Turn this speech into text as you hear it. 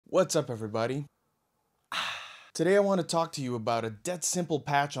What's up, everybody? Today I want to talk to you about a dead simple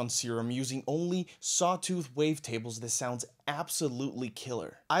patch on Serum using only sawtooth wavetables that sounds absolutely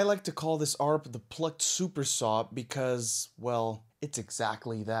killer. I like to call this ARP the plucked super saw because, well, it's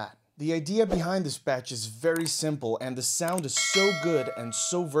exactly that. The idea behind this patch is very simple, and the sound is so good and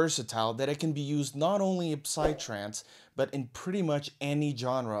so versatile that it can be used not only in Psytrance, but in pretty much any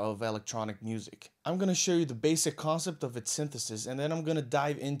genre of electronic music. I'm going to show you the basic concept of its synthesis, and then I'm going to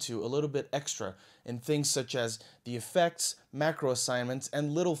dive into a little bit extra in things such as the effects, macro assignments,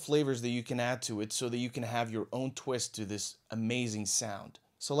 and little flavors that you can add to it so that you can have your own twist to this amazing sound.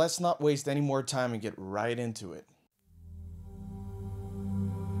 So let's not waste any more time and get right into it.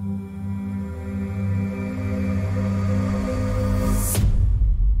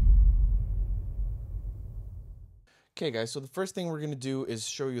 Okay guys, so the first thing we're going to do is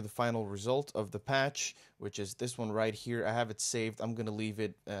show you the final result of the patch, which is this one right here. I have it saved. I'm going to leave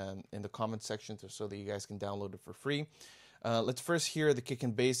it in the comment section so that you guys can download it for free. Let's first hear the kick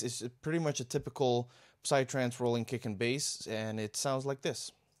and bass. It's pretty much a typical Psytrance rolling kick and bass, and it sounds like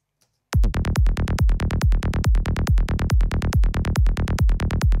this.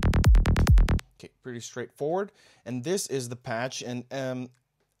 Okay, pretty straightforward. And this is the patch, and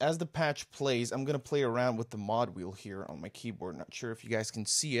as the patch plays, I'm going to play around with the mod wheel here on my keyboard. Not sure if you guys can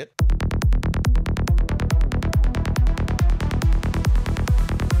see it.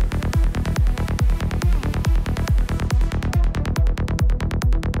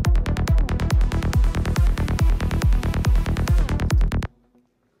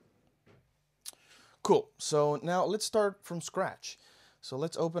 Cool. So now let's start from scratch. So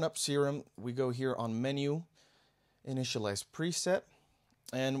let's open up Serum. We go here on Menu, Initialize Preset.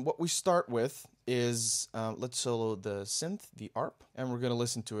 And what we start with is, let's solo the synth, the ARP, and we're going to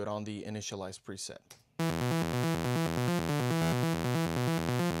listen to it on the Initialize preset.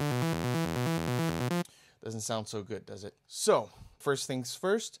 Doesn't sound so good, does it? So, first things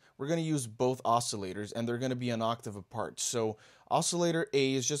first, we're going to use both oscillators, and they're going to be an octave apart. So, oscillator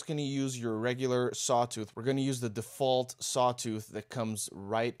A is just going to use your regular sawtooth. We're going to use the default sawtooth that comes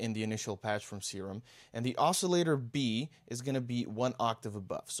right in the initial patch from Serum. And the oscillator B is going to be one octave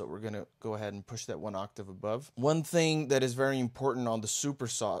above. So, we're going to go ahead and push that one octave above. One thing that is very important on the super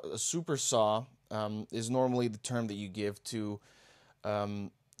saw, is normally the term that you give to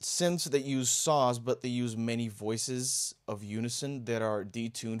synths that use saws, but they use many voices of unison that are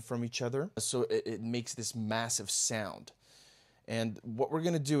detuned from each other. So it makes this massive sound. And what we're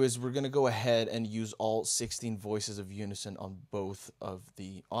going to do is we're going to go ahead and use all 16 voices of unison on both of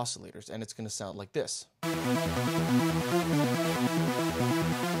the oscillators. And it's going to sound like this.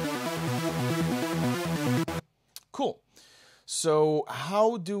 Cool. So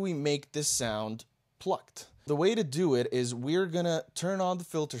how do we make this sound plucked? The way to do it is we're going to turn on the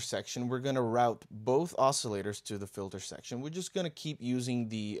filter section. We're going to route both oscillators to the filter section. We're just going to keep using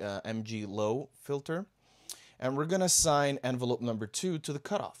the MG low filter. And we're going to assign envelope number 2 to the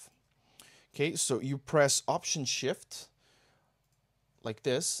cutoff. Okay, so you press Option Shift like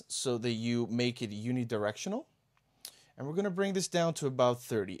this so that you make it unidirectional. And we're going to bring this down to about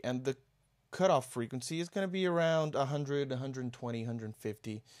 30. And the cutoff frequency is going to be around 100, 120,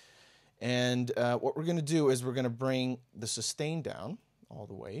 150. And what we're going to do is we're going to bring the sustain down all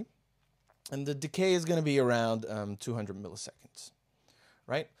the way. And the decay is going to be around 200 milliseconds,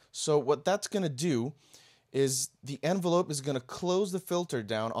 right? So what that's going to do is the envelope is going to close the filter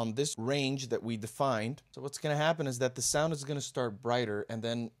down on this range that we defined. So what's going to happen is that the sound is going to start brighter, and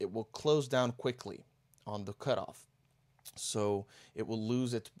then it will close down quickly on the cutoff. So it will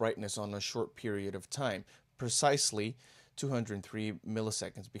lose its brightness on a short period of time, precisely 203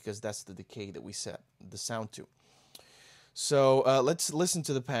 milliseconds, because that's the decay that we set the sound to. So let's listen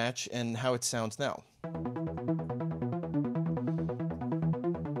to the patch and how it sounds now.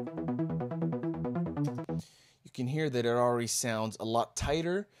 You can hear that it already sounds a lot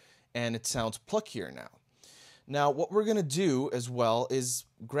tighter and it sounds pluckier now. Now what we're going to do as well is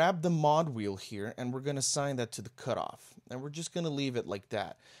grab the mod wheel here, and we're going to assign that to the cutoff. And we're just going to leave it like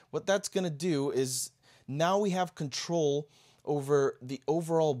that. What that's going to do is now we have control over the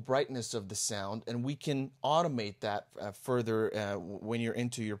overall brightness of the sound, and we can automate that further when you're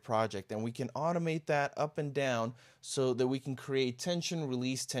into your project. And we can automate that up and down so that we can create tension,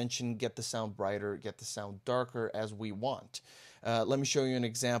 release tension, get the sound brighter, get the sound darker as we want. Let me show you an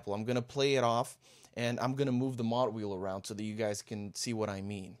example. I'm going to play it off, and I'm going to move the mod wheel around so that you guys can see what I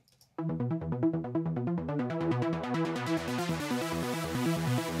mean.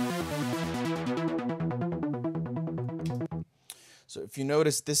 So If you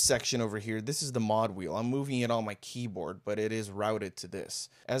notice this section over here, this is the mod wheel. I'm moving it on my keyboard, but it is routed to this.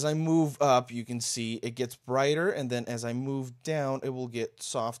 As I move up, you can see it gets brighter, and then as I move down, it will get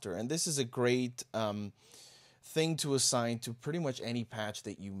softer. And this is a great thing to assign to pretty much any patch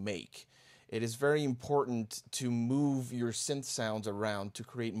that you make. It is very important to move your synth sounds around to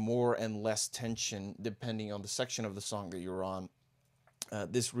create more and less tension depending on the section of the song that you're on.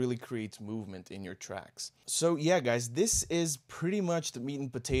 This really creates movement in your tracks. So yeah, guys, this is pretty much the meat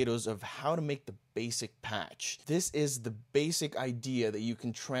and potatoes of how to make the basic patch. This is the basic idea that you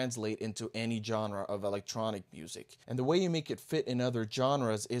can translate into any genre of electronic music. And the way you make it fit in other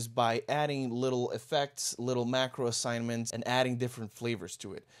genres is by adding little effects, little macro assignments, and adding different flavors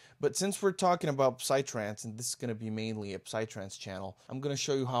to it. But since we're talking about Psytrance, and this is going to be mainly a Psytrance channel, I'm going to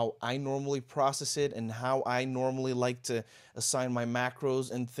show you how I normally process it and how I normally like to assign my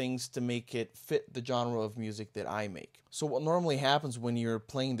macros and things to make it fit the genre of music that I make. So what normally happens when you're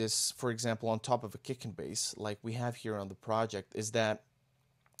playing this, for example, on top of a kick and bass, like we have here on the project, is that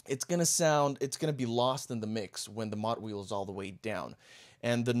it's going to be lost in the mix when the mod wheel is all the way down.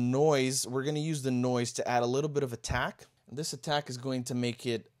 And the noise, we're going to use the noise to add a little bit of attack. And this attack is going to make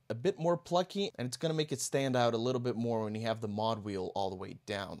it a bit more plucky, and it's going to make it stand out a little bit more when you have the mod wheel all the way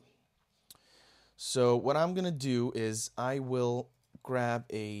down. So what I'm going to do is I will grab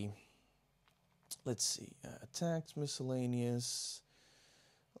a, let's see, attacks, miscellaneous,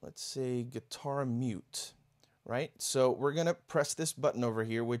 let's say guitar mute, right? So we're going to press this button over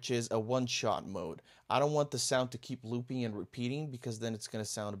here, which is a one-shot mode. I don't want the sound to keep looping and repeating because then it's going to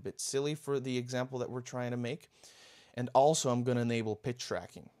sound a bit silly for the example that we're trying to make. And also I'm going to enable pitch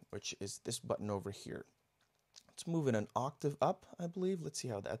tracking, which is this button over here. Let's move it an octave up, I believe. Let's see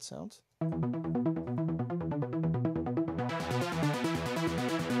how that sounds.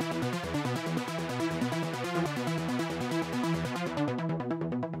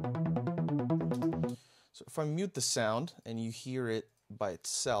 So if I mute the sound and you hear it by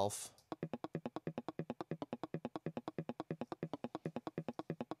itself,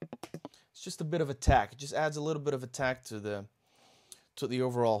 it's just a bit of attack. It just adds a little bit of attack to the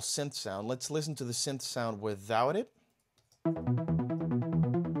overall synth sound. Let's listen to the synth sound without it.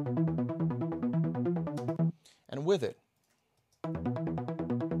 And with it.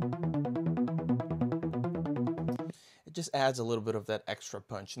 It just adds a little bit of that extra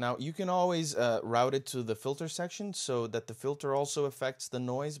punch. Now, you can always route it to the filter section so that the filter also affects the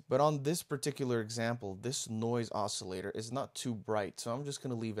noise. But on this particular example, this noise oscillator is not too bright, so I'm just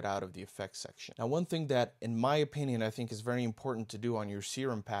going to leave it out of the effects section. Now, one thing that, in my opinion, I think is very important to do on your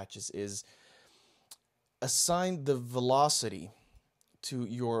Serum patches is assign the velocity to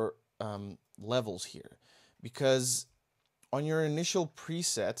your levels here. Because on your initial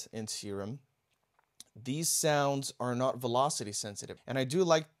preset in Serum, these sounds are not velocity sensitive. And I do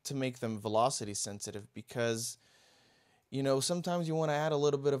like to make them velocity sensitive because, you know, sometimes you want to add a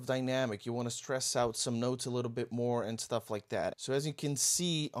little bit of dynamic. You want to stress out some notes a little bit more and stuff like that. So as you can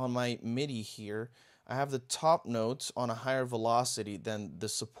see on my MIDI here, I have the top notes on a higher velocity than the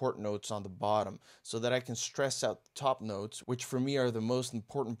support notes on the bottom so that I can stress out the top notes, which for me are the most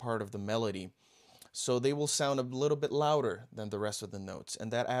important part of the melody. So they will sound a little bit louder than the rest of the notes,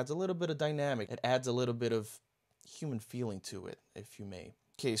 and that adds a little bit of dynamic. It adds a little bit of human feeling to it, if you may.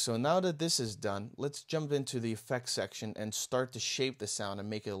 Okay, so now that this is done, let's jump into the effects section and start to shape the sound and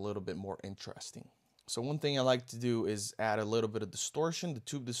make it a little bit more interesting. So one thing I like to do is add a little bit of distortion. The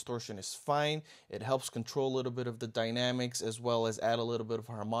tube distortion is fine. It helps control a little bit of the dynamics as well as add a little bit of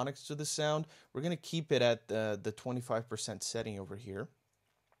harmonics to the sound. We're going to keep it at the 25% setting over here.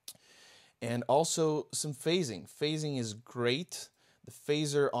 And also some phasing. Phasing is great. The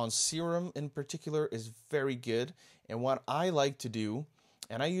phaser on Serum in particular is very good. And what I like to do,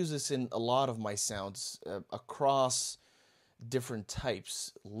 and I use this in a lot of my sounds across different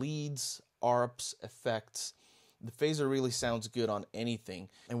types, leads, arps, effects. The phaser really sounds good on anything.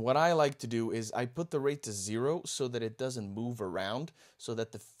 And what I like to do is I put the rate to 0 so that it doesn't move around, so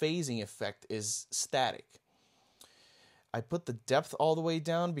that the phasing effect is static. I put the depth all the way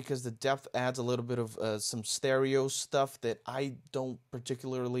down because the depth adds a little bit of some stereo stuff that I don't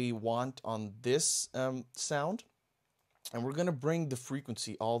particularly want on this sound. And we're going to bring the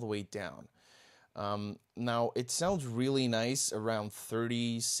frequency all the way down. Now, it sounds really nice around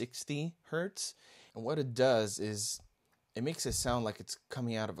 30, 60 hertz. And what it does is it makes it sound like it's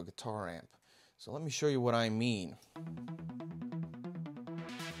coming out of a guitar amp. So let me show you what I mean.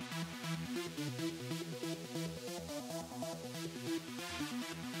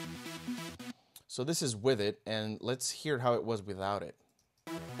 So this is with it, and let's hear how it was without it.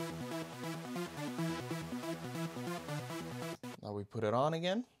 Now we put it on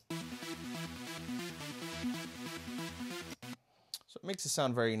again. So it makes it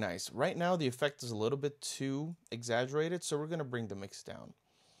sound very nice. Right now the effect is a little bit too exaggerated, so we're going to bring the mix down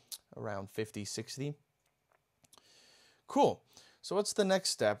around 50, 60. Cool. So what's the next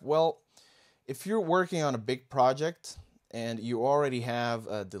step? Well, if you're working on a big project and you already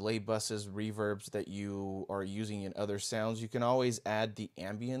have delay buses, reverbs that you are using in other sounds, you can always add the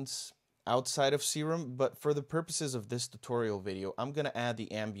ambience outside of Serum, but for the purposes of this tutorial video, I'm going to add the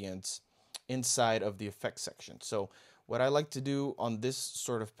ambience inside of the effects section. So what I like to do on this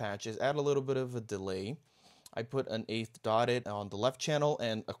sort of patch is add a little bit of a delay. I put an eighth dotted on the left channel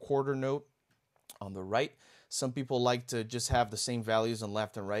and a quarter note on the right. Some people like to just have the same values on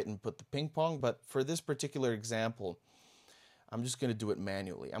left and right and put the ping pong, but for this particular example, I'm just going to do it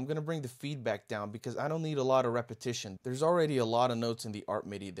manually. I'm going to bring the feedback down because I don't need a lot of repetition. There's already a lot of notes in the ARP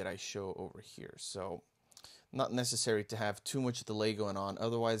MIDI that I show over here, so not necessary to have too much delay going on,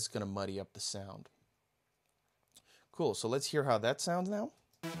 otherwise it's going to muddy up the sound. Cool, so let's hear how that sounds now.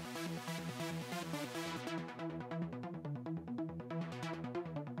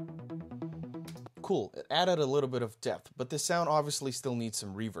 Cool, it added a little bit of depth, but the sound obviously still needs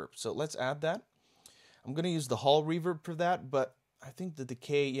some reverb, so let's add that. I'm going to use the hall reverb for that, but I think the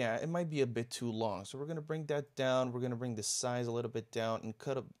decay, yeah, it might be a bit too long. So we're going to bring that down. We're going to bring the size a little bit down and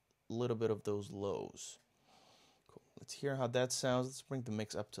cut a little bit of those lows. Cool. Let's hear how that sounds. Let's bring the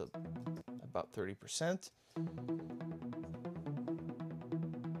mix up to about 30%.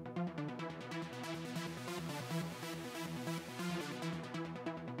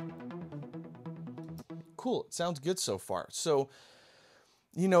 Cool, it sounds good so far. So,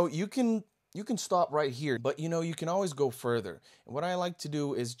 you know, you can stop right here, but you know, you can always go further. And what I like to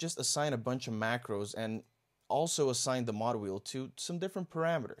do is just assign a bunch of macros and also assign the mod wheel to some different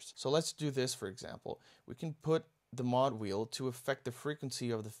parameters. So let's do this, for example. We can put the mod wheel to affect the frequency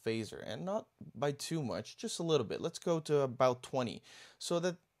of the phaser, and not by too much, just a little bit. Let's go to about 20, so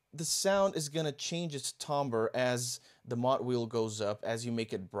that the sound is going to change its timbre as the mod wheel goes up, as you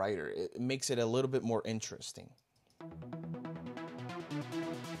make it brighter. It makes it a little bit more interesting.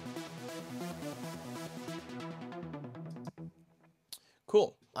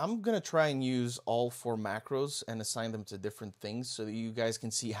 Cool. I'm going to try and use all 4 macros and assign them to different things so that you guys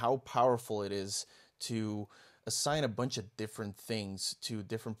can see how powerful it is to assign a bunch of different things to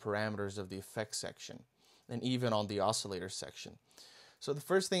different parameters of the effects section, and even on the oscillator section. So the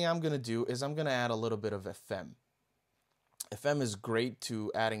first thing I'm going to do is I'm going to add a little bit of FM. FM is great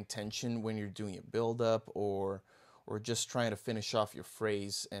to adding tension when you're doing a build-up or just trying to finish off your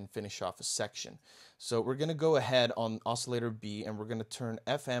phrase and finish off a section. So we're going to go ahead on oscillator B and we're going to turn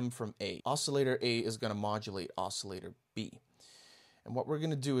FM from A. Oscillator A is going to modulate oscillator B. And what we're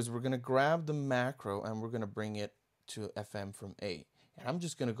going to do is we're going to grab the macro and we're going to bring it to FM from A. And I'm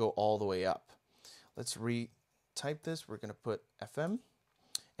just going to go all the way up. Let's retype this. We're going to put FM.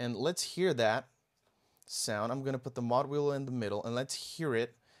 And let's hear that sound. I'm going to put the mod wheel in the middle and let's hear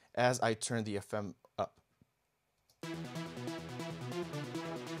it as I turn the FM up.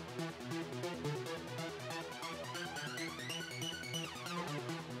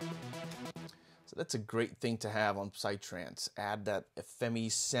 So that's a great thing to have on Psytrance. Add that FM-y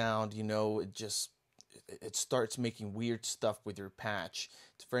sound, you know, it starts making weird stuff with your patch.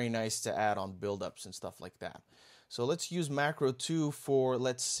 It's very nice to add on build-ups and stuff like that. So let's use macro 2 for,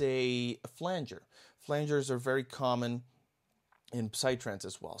 let's say, a flanger. Flangers are very common in Psytrance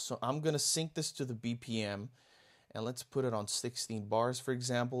as well. So I'm going to sync this to the BPM, and let's put it on 16 bars, for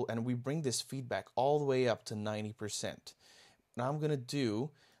example, and we bring this feedback all the way up to 90%. Now I'm going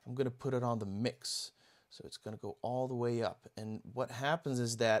to put it on the mix. So it's going to go all the way up. And what happens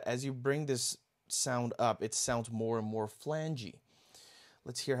is that as you bring this sound up, it sounds more and more flangey.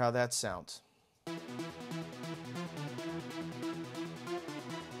 Let's hear how that sounds.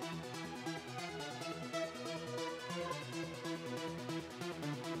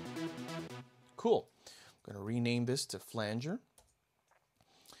 Cool. I'm going to rename this to flanger.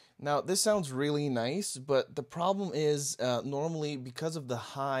 Now, this sounds really nice, but the problem is normally because of the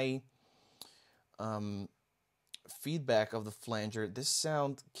high feedback of the flanger, this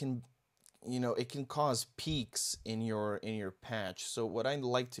sound can, you know, it can cause peaks in your patch. So what I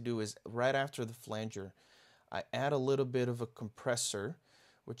like to do is right after the flanger, I add a little bit of a compressor,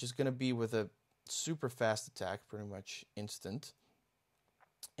 which is going to be with a super fast attack, pretty much instant,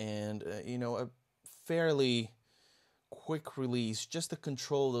 and you know, a fairly quick release just to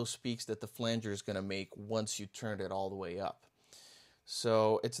control those peaks that the flanger is going to make once you turn it all the way up.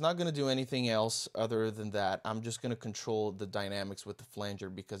 So it's not going to do anything else other than that. I'm just going to control the dynamics with the flanger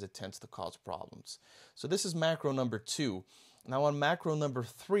because it tends to cause problems. So this is macro number 2. Now on macro number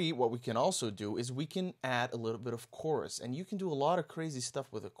 3, what we can also do is we can add a little bit of chorus, and you can do a lot of crazy stuff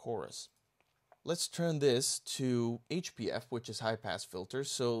with a chorus. Let's turn this to HPF, which is high pass filter.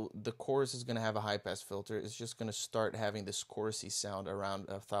 So the chorus is going to have a high pass filter. It's just going to start having this chorusy sound around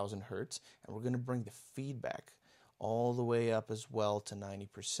 1000 hertz, and we're going to bring the feedback all the way up as well to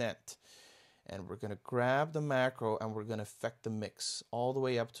 90%. And we're going to grab the macro and we're going to affect the mix all the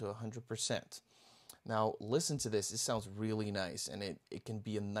way up to 100%. Now listen to this. It sounds really nice, and it can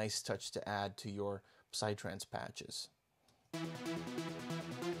be a nice touch to add to your Psytrance patches.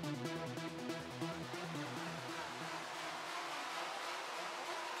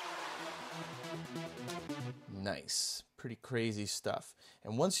 Nice, pretty crazy stuff.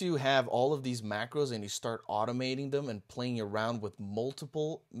 And once you have all of these macros and you start automating them and playing around with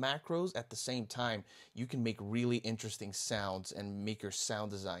multiple macros at the same time, you can make really interesting sounds and make your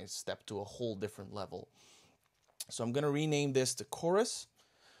sound design step to a whole different level. So I'm going to rename this to chorus.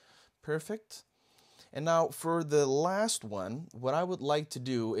 Perfect. And now for the last one, what I would like to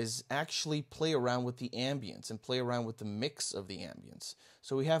do is actually play around with the ambience and play around with the mix of the ambience.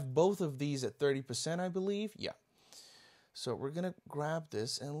 So we have both of these at 30%, I believe. Yeah. So we're gonna grab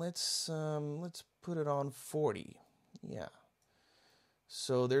this and let's put it on 40. Yeah.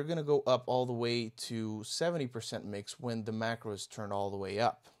 So they're gonna go up all the way to 70% mix when the macro is turned all the way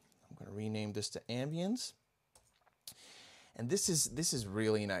up. I'm gonna rename this to ambience. And this is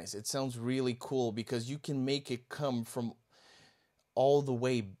really nice. It sounds really cool because you can make it come from all the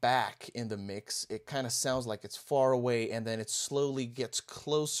way back in the mix. It kind of sounds like it's far away, and then it slowly gets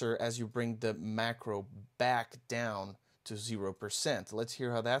closer as you bring the macro back down to 0%. Let's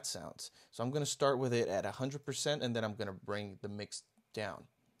hear how that sounds. So I'm going to start with it at 100%, and then I'm going to bring the mix down.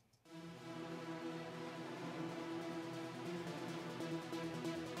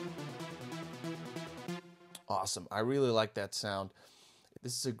 Awesome. I really like that sound.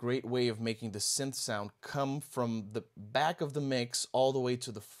 This is a great way of making the synth sound come from the back of the mix all the way to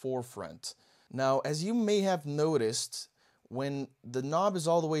the forefront. Now, as you may have noticed, when the knob is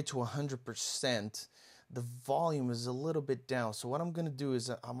all the way to 100%, the volume is a little bit down. So what I'm going to do is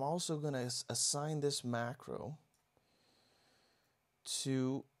I'm also going to assign this macro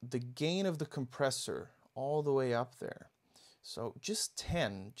to the gain of the compressor all the way up there. So just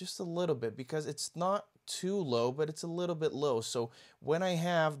 10, just a little bit, because it's not too low, but it's a little bit low. So when I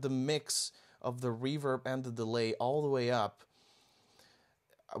have the mix of the reverb and the delay all the way up,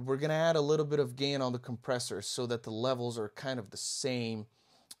 we're going to add a little bit of gain on the compressor so that the levels are kind of the same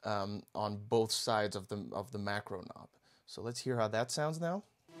on both sides of the macro knob. So let's hear how that sounds now.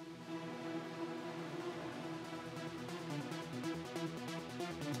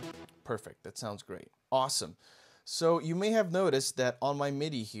 Perfect. That sounds great. Awesome. So you may have noticed that on my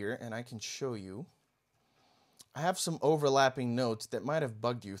MIDI here, and I can show you, I have some overlapping notes that might have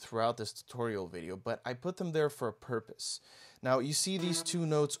bugged you throughout this tutorial video, but I put them there for a purpose. Now you see these two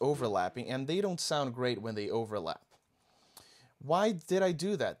notes overlapping, and they don't sound great when they overlap. Why did I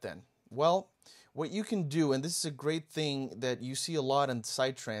do that then? Well, what you can do, and this is a great thing that you see a lot in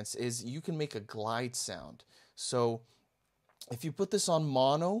Psytrance, is you can make a glide sound. So if you put this on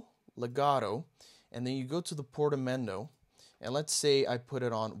mono, legato, and then you go to the portamento, and let's say I put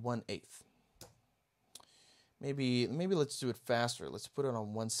it on 1/8. Maybe let's do it faster. Let's put it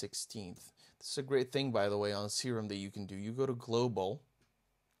on 1/16. This is a great thing, by the way, on Serum that you can do. You go to Global,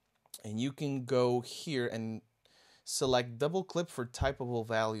 and you can go here and select double click for typable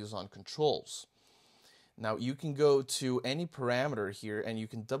values on controls. Now you can go to any parameter here and you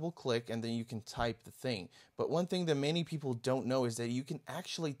can double click and then you can type the thing. But one thing that many people don't know is that you can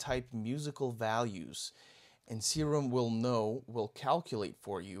actually type musical values, and Serum will calculate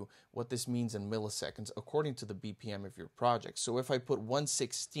for you what this means in milliseconds according to the BPM of your project. So if I put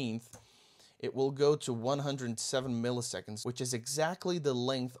 1/16, it will go to 107 milliseconds, which is exactly the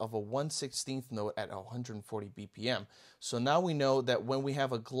length of a 1/16 note at 140 BPM. So now we know that when we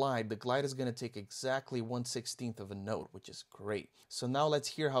have a glide, the glide is going to take exactly 1/16 of a note, which is great. So now let's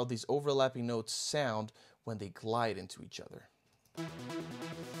hear how these overlapping notes sound when they glide into each other.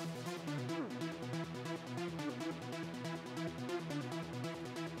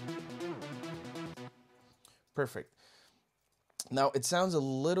 Perfect. Now it sounds a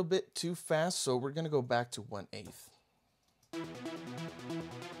little bit too fast, so we're going to go back to 1/8. There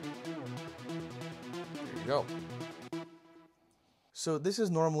you go. So this is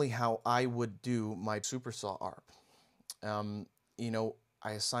normally how I would do my Supersaw ARP.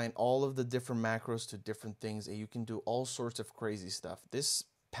 I assign all of the different macros to different things, and you can do all sorts of crazy stuff. This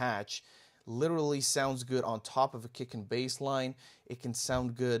patch literally sounds good on top of a kick and bass line. It can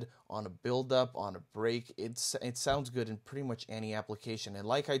sound good on a build up, on a break. It sounds good in pretty much any application. And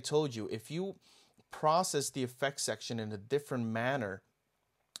like I told you, if you process the effects section in a different manner,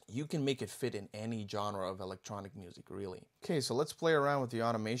 you can make it fit in any genre of electronic music, really. Okay, so let's play around with the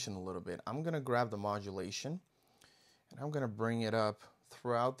automation a little bit. I'm gonna grab the modulation and I'm gonna bring it up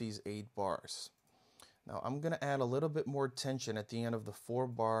throughout these 8 bars. Now I'm gonna add a little bit more tension at the end of the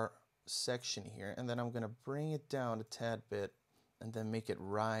 4-bar section here, and then I'm gonna bring it down a tad bit and then make it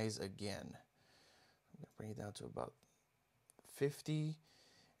rise again. I'm gonna bring it down to about 50,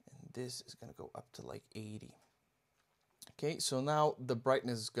 and this is gonna go up to like 80. Okay, so now the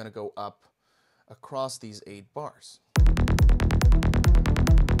brightness is going to go up across these 8 bars.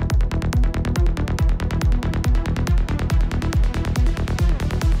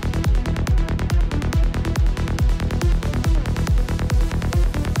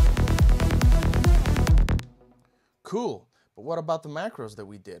 Cool, but what about the macros that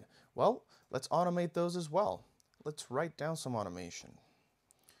we did? Well, let's automate those as well. Let's write down some automation.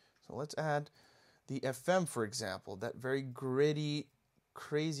 So let's add the FM, for example, that very gritty,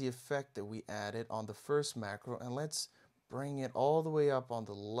 crazy effect that we added on the first macro, and let's bring it all the way up on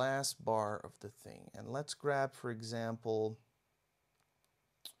the last bar of the thing. And let's grab, for example,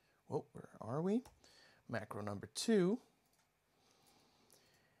 where are we? Macro number 2.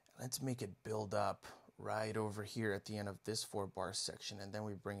 Let's make it build up right over here at the end of this 4-bar section, and then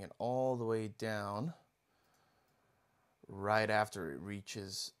we bring it all the way down right after it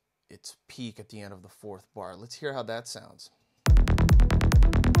reaches its peak at the end of the 4th bar. Let's hear how that sounds.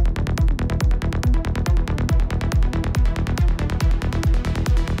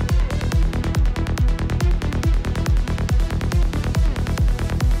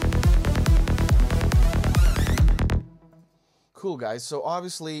 Cool, guys. So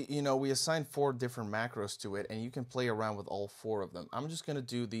obviously, we assigned 4 different macros to it, and you can play around with all 4 of them. I'm just going to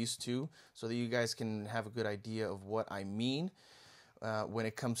do these 2 so that you guys can have a good idea of what I mean when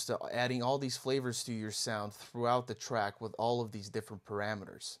it comes to adding all these flavors to your sound throughout the track with all of these different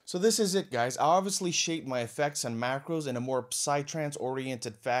parameters. So this is it, guys. I obviously shaped my effects and macros in a more psytrance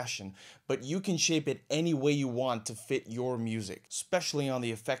oriented fashion, but you can shape it any way you want to fit your music, especially on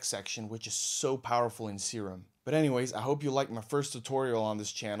the effects section, which is so powerful in Serum. But anyways, I hope you liked my first tutorial on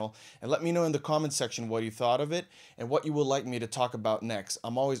this channel, and let me know in the comment section what you thought of it and what you would like me to talk about next.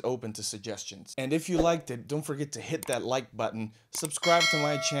 I'm always open to suggestions. And if you liked it, don't forget to hit that like button, subscribe to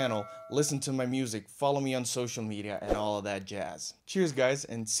my channel, listen to my music, follow me on social media, and all of that jazz. Cheers, guys,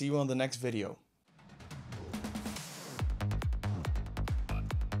 and see you on the next video.